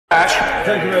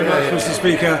Thank you very much, Mr.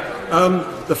 Speaker.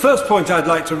 The first point I'd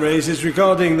like to raise is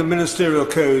regarding the Ministerial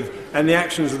Code and the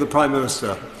actions of the Prime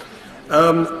Minister.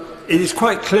 It is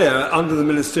quite clear under the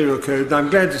Ministerial Code, and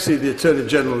I'm glad to see the Attorney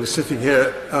General is sitting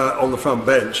here on the front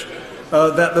bench,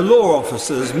 that the law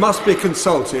officers must be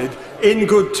consulted in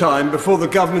good time before the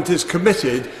government is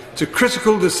committed to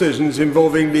critical decisions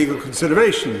involving legal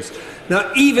considerations.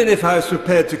 Now, even if I was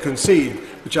prepared to concede,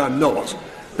 which I'm not,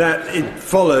 that it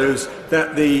follows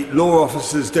that the law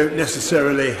officers don't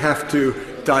necessarily have to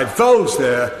divulge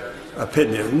their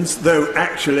opinions, though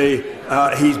actually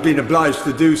he's been obliged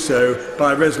to do so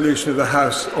by a resolution of the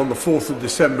House on the 4th of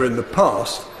December in the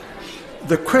past.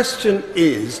 The question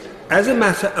is, as a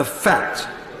matter of fact,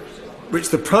 which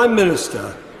the Prime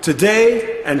Minister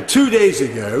today and 2 days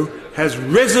ago has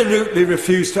resolutely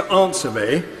refused to answer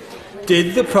me,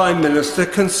 did the Prime Minister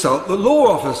consult the law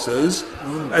officers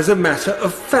as a matter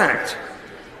of fact?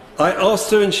 I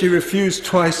asked her and she refused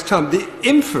twice. The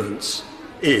inference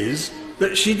is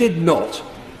that she did not.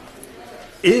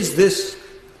 Is this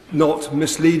not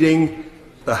misleading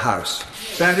the House?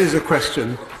 That is a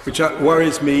question which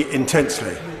worries me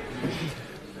intensely.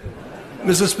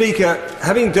 Mr. Speaker,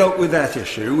 having dealt with that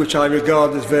issue, which I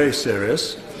regard as very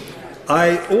serious,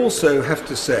 I also have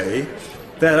to say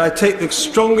that I take the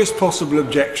strongest possible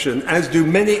objection, as do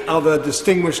many other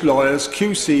distinguished lawyers,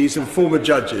 QCs and former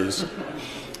judges,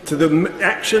 to the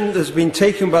action that has been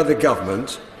taken by the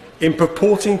government in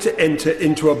purporting to enter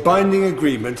into a binding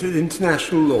agreement in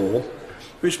international law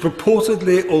which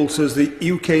purportedly alters the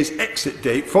UK's exit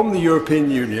date from the European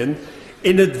Union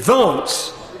in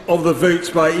advance of the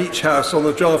votes by each House on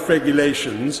the draft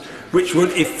regulations, which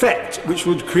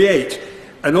would create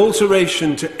an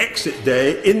alteration to exit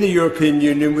day in the European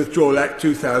Union Withdrawal Act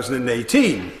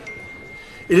 2018.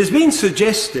 It has been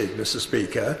suggested, Mr.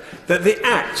 Speaker, that the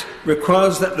Act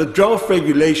requires that the draft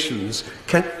regulations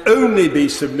can only be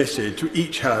submitted to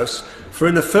each House for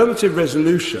an affirmative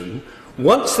resolution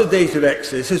once the date of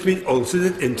exit has been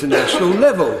altered at international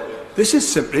level. This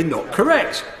is simply not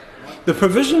correct. The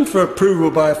provision for approval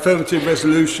by affirmative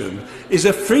resolution is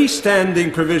a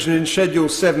freestanding provision in Schedule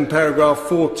 7, paragraph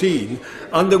 14,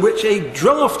 under which a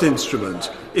draft instrument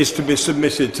is to be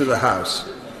submitted to the House.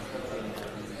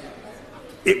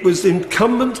 It was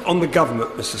incumbent on the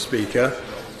government, Mr. Speaker,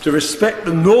 to respect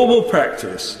the normal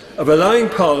practice of allowing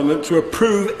Parliament to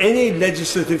approve any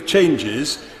legislative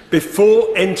changes before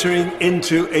entering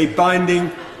into a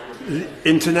binding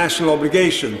international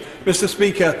obligation. Mr.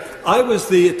 Speaker, I was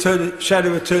the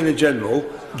Shadow Attorney General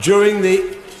during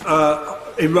the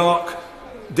Iraq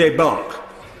debacle,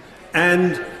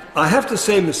 and I have to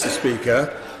say, Mr.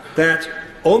 Speaker, that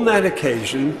on that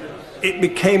occasion it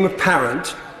became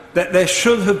apparent that there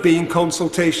should have been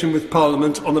consultation with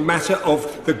Parliament on a matter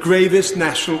of the gravest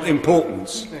national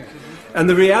importance. And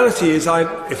the reality is,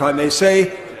 if I may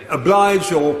say,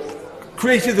 obliged or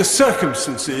created the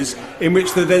circumstances in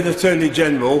which the then Attorney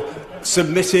General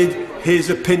submitted his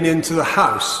opinion to the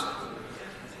House.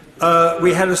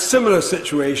 We had a similar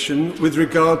situation with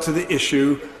regard to the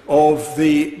issue of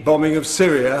the bombing of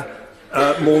Syria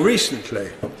more recently.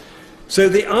 So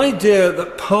the idea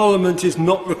that Parliament is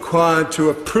not required to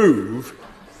approve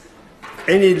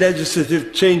any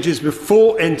legislative changes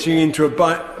before entering into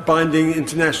a binding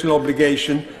international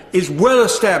obligation is well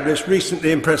established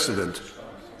recently in precedent.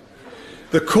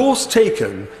 The course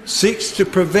taken seeks to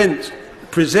present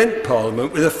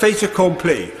Parliament with a fait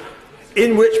accompli,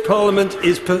 in which Parliament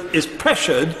is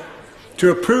pressured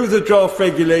to approve the draft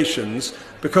regulations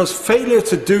because failure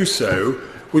to do so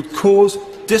would cause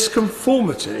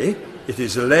disconformity, it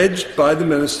is alleged by the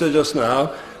Minister just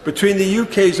now, between the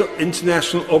UK's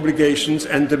international obligations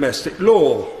and domestic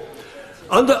law.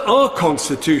 Under our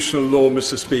constitutional law,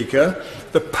 Mr. Speaker,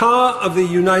 the power of the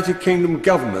United Kingdom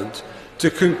Government to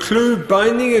conclude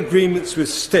binding agreements with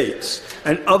states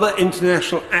and other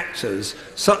international actors,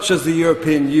 such as the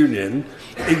European Union,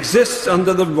 exists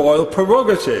under the royal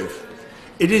prerogative.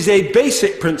 It is a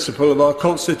basic principle of our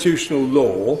constitutional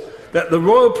law that the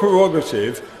royal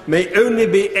prerogative may only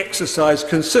be exercised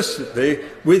consistently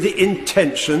with the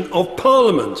intention of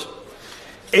Parliament.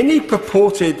 Any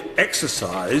purported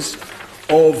exercise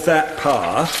of that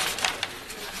power,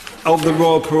 of the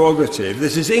royal prerogative,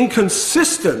 that is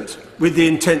inconsistent with the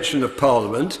intention of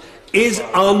Parliament, is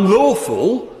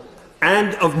unlawful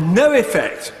and of no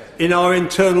effect in our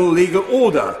internal legal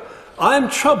order. I am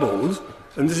troubled,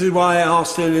 and this is why I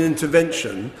asked an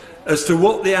intervention, as to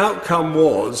what the outcome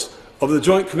was of the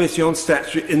Joint Committee on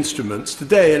Statutory Instruments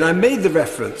today, and I made the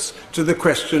reference to the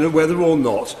question of whether or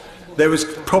not there was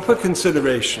proper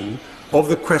consideration of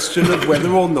the question of whether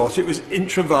or not it was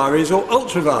intra vires or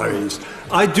ultra vires.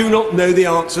 I do not know the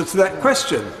answer to that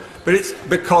question, but it's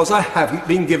because I haven't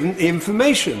been given the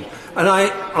information. And I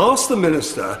asked the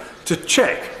Minister to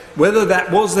check whether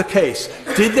that was the case.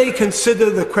 Did they consider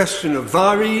the question of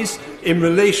vires in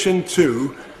relation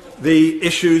to the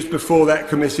issues before that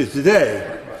committee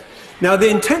today? Now, the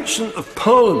intention of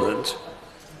Parliament,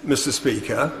 Mr.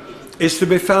 Speaker, is to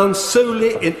be found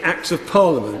solely in Acts of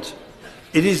Parliament.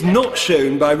 It is not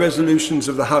shown by resolutions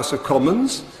of the House of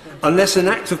Commons, unless an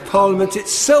Act of Parliament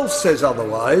itself says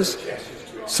otherwise,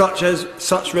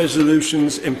 such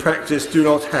resolutions in practice do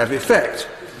not have effect.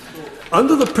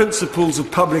 Under the principles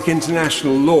of public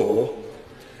international law,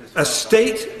 a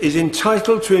state is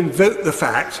entitled to invoke the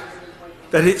fact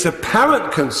that its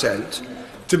apparent consent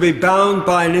to be bound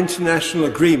by an international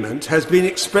agreement has been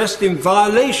expressed in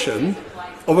violation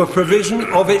of a provision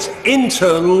of its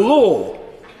internal law,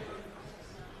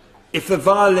 if the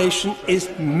violation is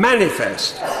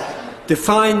manifest,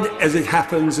 defined as it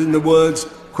happens in the words,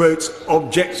 quotes,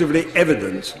 objectively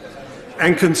evident,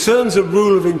 and concerns a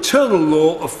rule of internal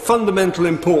law of fundamental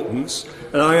importance,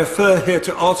 and I refer here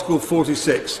to Article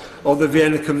 46 of the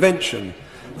Vienna Convention.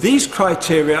 These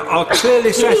criteria are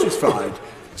clearly satisfied,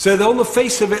 so that on the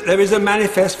face of it there is a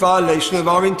manifest violation of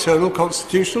our internal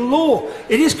constitutional law.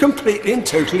 It is completely and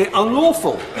totally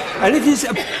unlawful, and it is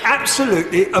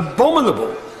absolutely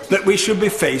abominable that we should be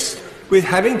faced with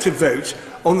having to vote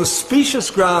on the specious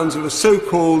grounds of a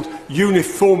so-called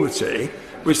uniformity,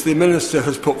 which the Minister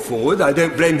has put forward. I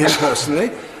don't blame him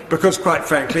personally, because quite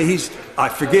frankly, I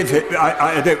forgive him.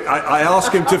 I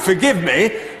ask him to forgive me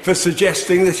for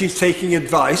suggesting that he's taking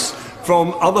advice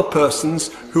from other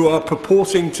persons who are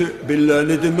purporting to be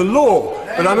learned in the law.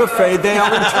 But I'm afraid they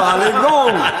are entirely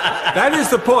wrong. That is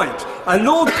the point. And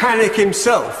Lord Pannick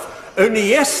himself, only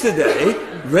yesterday,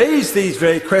 raised these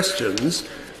very questions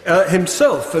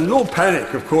himself. And Lord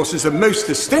Pannick, of course, is a most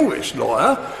distinguished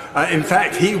lawyer. In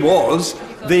fact, he was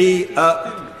the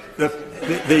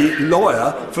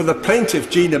lawyer for the plaintiff,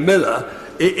 Gina Miller,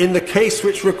 in the case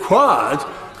which required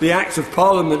the Act of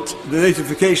Parliament, the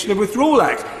Notification of Withdrawal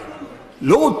Act.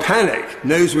 Lord Pannick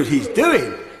knows what he's doing.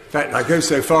 In fact, I go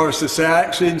so far as to say I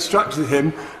actually instructed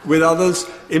him with others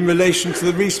in relation to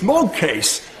the Rees-Mogg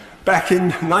case back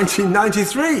in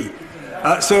 1993.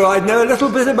 So I know a little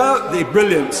bit about the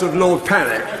brilliance of Lord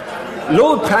Pannick.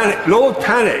 Lord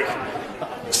Pannick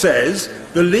says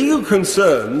the legal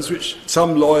concerns which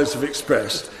some lawyers have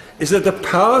expressed is that the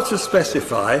power to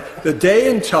specify the day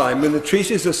and time when the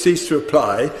treaties have ceased to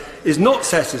apply is not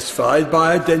satisfied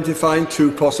by identifying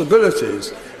two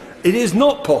possibilities. It is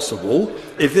not possible,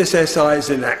 if this SI is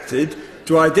enacted,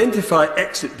 to identify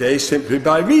exit day simply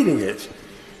by reading it.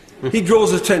 He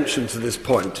draws attention to this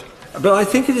point. But I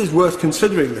think it is worth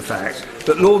considering the fact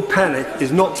that Lord Pannick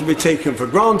is not to be taken for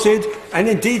granted, and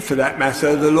indeed, for that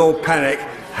matter, the Lord Pannick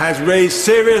has raised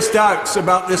serious doubts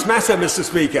about this matter, Mr.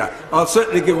 Speaker. I'll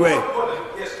certainly give way.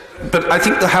 But I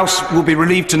think the House will be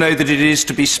relieved to know that it is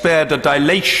to be spared a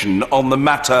dilation on the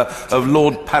matter of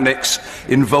Lord Pannick's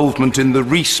involvement in the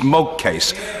Rees-Mogg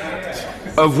case,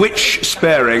 of which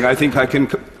sparing I think I can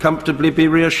comfortably be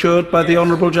reassured by the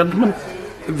honourable gentleman.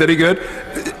 Very good.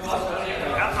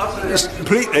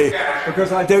 Completely,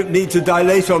 because I don't need to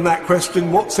dilate on that question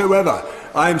whatsoever.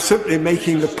 I am simply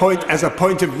making the point as a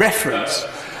point of reference.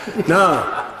 Now,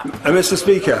 Mr.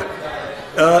 Speaker,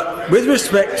 with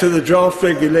respect to the draft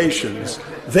regulations,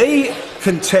 they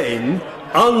contain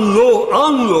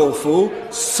unlawful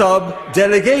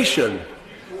sub-delegation.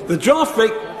 The draft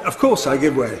of course, I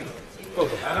give way.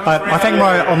 I thank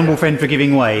my honourable friend for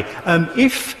giving way.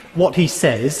 If what he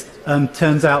says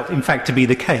turns out, in fact, to be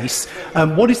the case,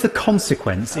 what is the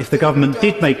consequence if the government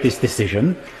did make this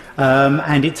decision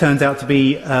and it turns out to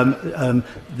be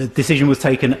the decision was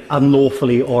taken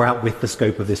unlawfully or out with the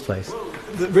scope of this place?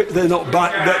 They're not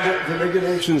the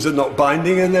regulations are not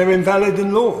binding and they're invalid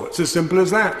in law. It's as simple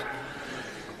as that.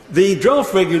 The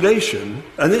draft regulation,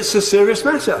 and it's a serious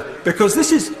matter, because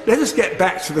this is, let us get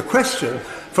back to the question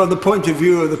from the point of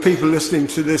view of the people listening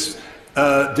to this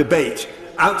debate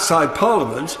outside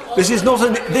Parliament. This is not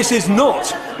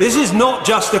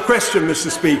just a question, Mr.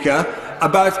 Speaker,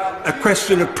 about a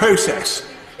question of process.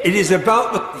 It is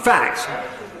about the fact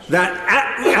that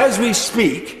as we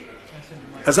speak,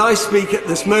 as I speak at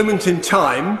this moment in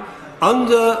time,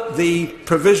 under the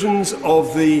provisions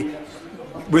of the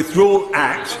Withdrawal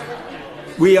Act,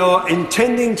 we are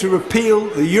intending to repeal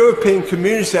the European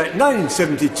Community Act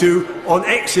 1972 on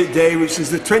exit day, which is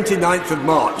the 29th of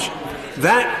March.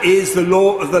 That is the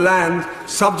law of the land,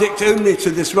 subject only to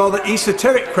this rather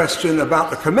esoteric question about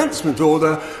the commencement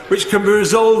order, which can be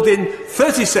resolved in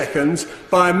 30 seconds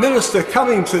by a minister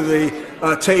coming to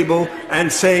the table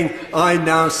and saying, I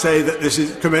now say that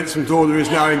this commencement order is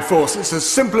now in force. It's as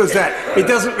simple as that. It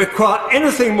doesn't require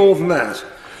anything more than that.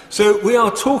 So we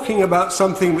are talking about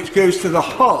something which goes to the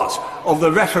heart of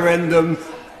the referendum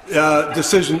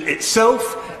decision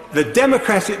itself, the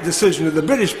democratic decision of the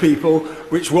British people,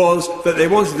 which was that they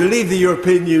wanted to leave the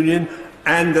European Union,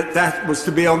 and that was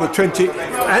to be on the 20th.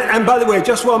 And by the way,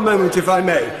 just one moment, if I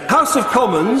may. House of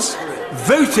Commons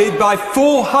voted by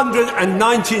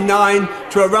 499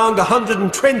 to around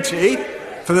 120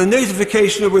 for the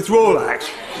Notification of Withdrawal Act.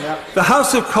 Yep. The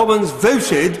House of Commons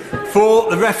voted for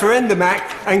the Referendum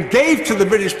Act and gave to the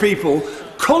British people,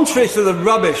 contrary to the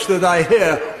rubbish that I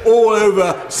hear all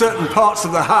over certain parts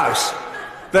of the House,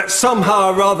 that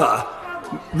somehow or other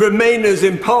Remainers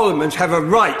in Parliament have a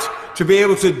right to be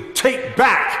able to take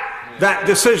back that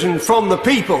decision from the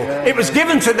people. It was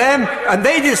given to them, and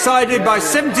they decided by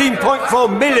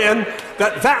 17.4 million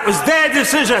that that was their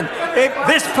decision.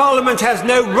 This Parliament has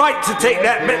no right to take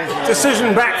that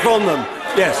decision back from them.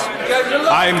 Yes.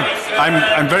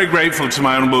 I'm very grateful to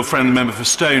my honourable friend, the member for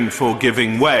Stone, for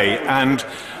giving way, and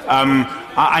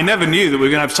I never knew that we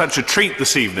were going to have such a treat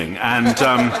this evening, and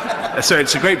so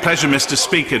it's a great pleasure, Mr.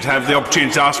 Speaker, to have the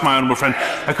opportunity to ask my honourable friend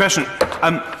a question.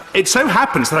 It so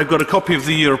happens that I've got a copy of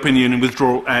the European Union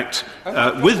Withdrawal Act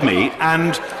with me,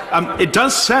 and it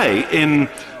does say in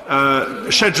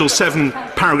Schedule 7,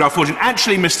 paragraph 14,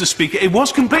 actually, Mr. Speaker, it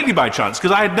was completely by chance,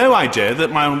 because I had no idea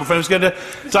that my honourable friend was going to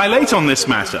dilate on this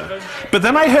matter. But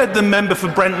then I heard the member for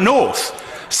Brent North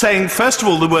saying, first of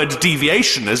all, the word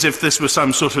deviation, as if this was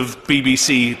some sort of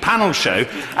BBC panel show,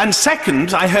 and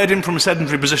second, I heard him from a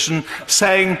sedentary position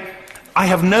saying, I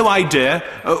have no idea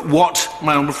what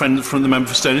my honourable friend from the member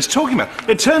for Stone is talking about.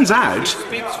 It turns out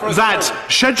that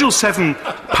Schedule 7,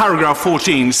 paragraph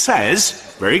 14 says,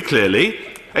 very clearly,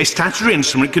 a statutory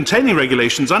instrument containing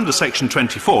regulations under Section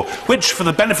 24, which, for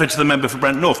the benefit of the member for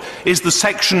Brent North, is the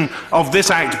section of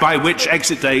this Act by which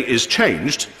exit day is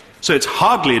changed, so it's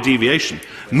hardly a deviation,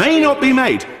 may not be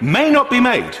made,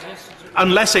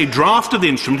 unless a draft of the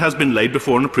instrument has been laid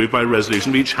before and approved by a resolution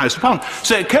of each House of Parliament.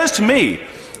 So it occurs to me,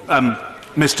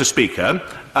 Mr. Speaker,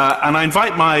 and I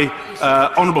invite my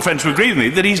honourable friend to agree with me,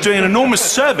 that he's doing an enormous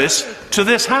service to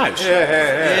this House.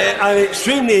 I'm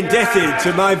extremely indebted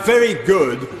to my very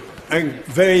good and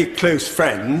very close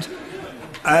friend,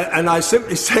 and I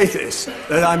simply say this,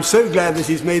 that I'm so glad that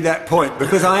he's made that point,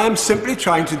 because I am simply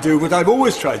trying to do what I've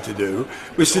always tried to do,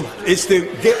 which is to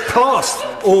get past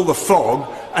all the fog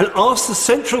and ask the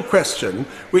central question,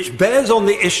 which bears on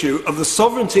the issue of the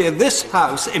sovereignty of this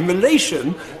House in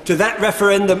relation to that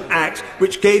Referendum Act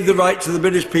which gave the right to the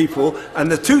British people, and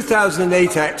the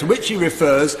 2008 Act to which he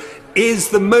refers is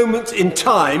the moment in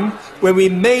time when we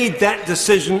made that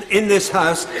decision in this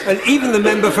House, and even the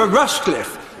member for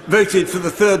Rushcliffe voted for the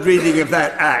third reading of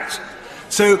that Act.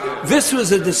 So this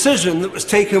was a decision that was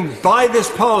taken by this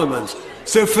Parliament.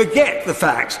 So forget the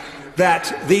fact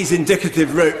that these indicative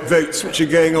votes which are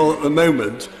going on at the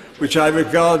moment, which I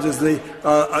regard as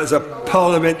a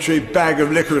parliamentary bag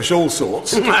of licorice all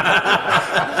sorts, is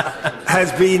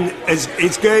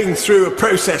going through a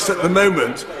process at the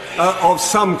moment of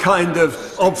some kind of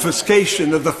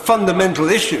obfuscation of the fundamental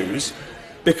issues,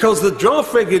 because the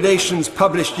draft regulations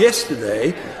published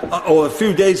yesterday, or a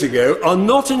few days ago, are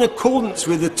not in accordance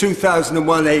with the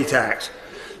 2001-8 Act,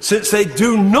 since they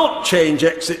do not change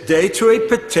exit day to a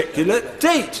particular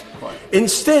date.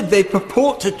 Instead, they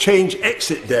purport to change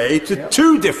exit day to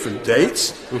two different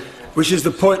dates, which is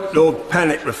the point Lord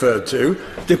Pannick referred to,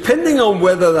 depending on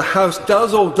whether the House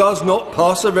does or does not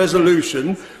pass a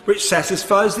resolution which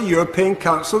satisfies the European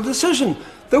Council decision.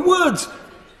 The words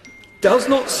does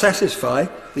not satisfy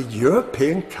the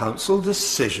European Council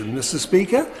decision, Mr.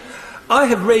 Speaker. I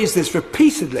have raised this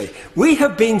repeatedly. We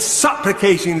have been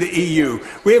supplicating the EU.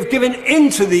 We have given in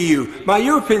to the EU. My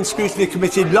European Scrutiny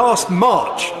Committee last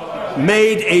March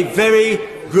made a very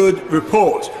good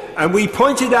report, and we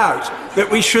pointed out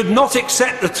that we should not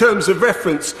accept the terms of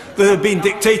reference that have been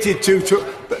dictated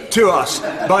to us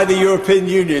by the European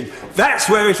Union. That's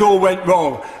where it all went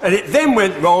wrong. And it then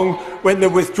went wrong when the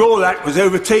Withdrawal Act was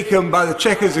overtaken by the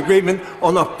Chequers Agreement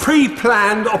on a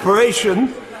pre-planned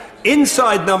operation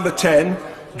inside Number 10,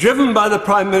 driven by the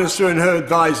Prime Minister and her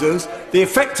advisers, the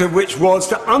effect of which was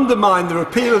to undermine the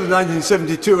repeal of the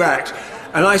 1972 Act.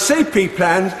 And I say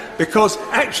pre-planned because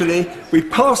actually we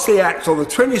passed the Act on the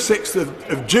 26th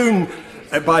of June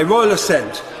by royal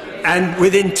assent, and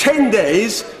within 10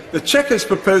 days the Chequers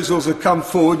proposals have come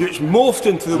forward, which morphed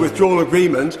into the withdrawal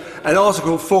agreement and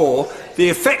Article 4, the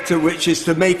effect of which is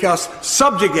to make us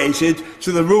subjugated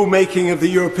to the rule-making of the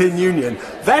European Union.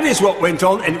 That is what went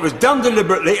on, and it was done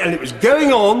deliberately, and it was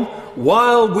going on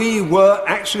while we were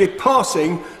actually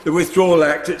passing the Withdrawal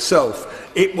Act itself.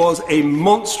 It was a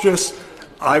monstrous,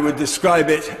 I would describe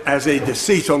it as a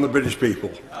deceit on the British people.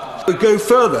 I would go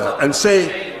further and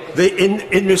say that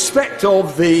in respect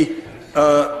of the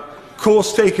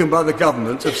course taken by the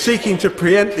government of seeking to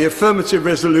preempt the affirmative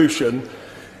resolution,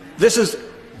 this has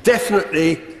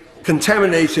definitely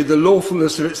contaminated the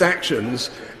lawfulness of its actions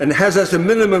and has at a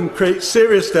minimum created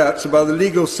serious doubts about the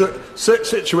legal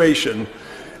situation.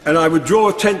 And I would draw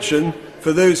attention,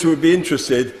 for those who would be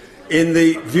interested, in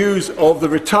the views of the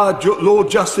retired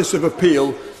Lord Justice of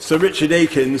Appeal, Sir Richard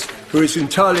Akins, who is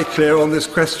entirely clear on this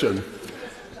question.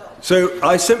 So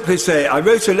I simply say, I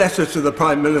wrote a letter to the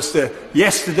Prime Minister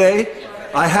yesterday.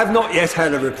 I have not yet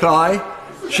had a reply.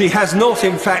 She has not,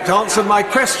 in fact, answered my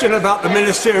question about the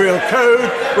Ministerial Code,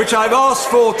 which I've asked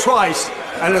for twice.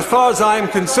 And as far as I am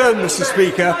concerned, Mr.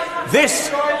 Speaker,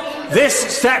 this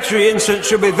statutory instance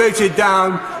should be voted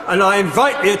down, and I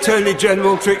invite the Attorney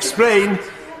General to explain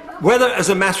whether, as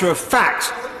a matter of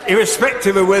fact,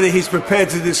 irrespective of whether he's prepared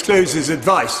to disclose his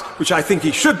advice, which I think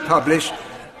he should publish,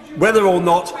 whether or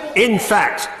not, in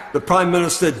fact, the Prime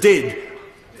Minister did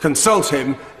consult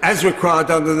him as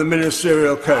required under the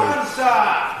Ministerial Code.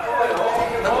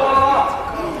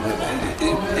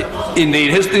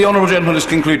 Indeed. The Honourable Gentleman has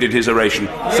concluded his oration.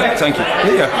 Thank you.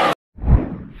 Yeah.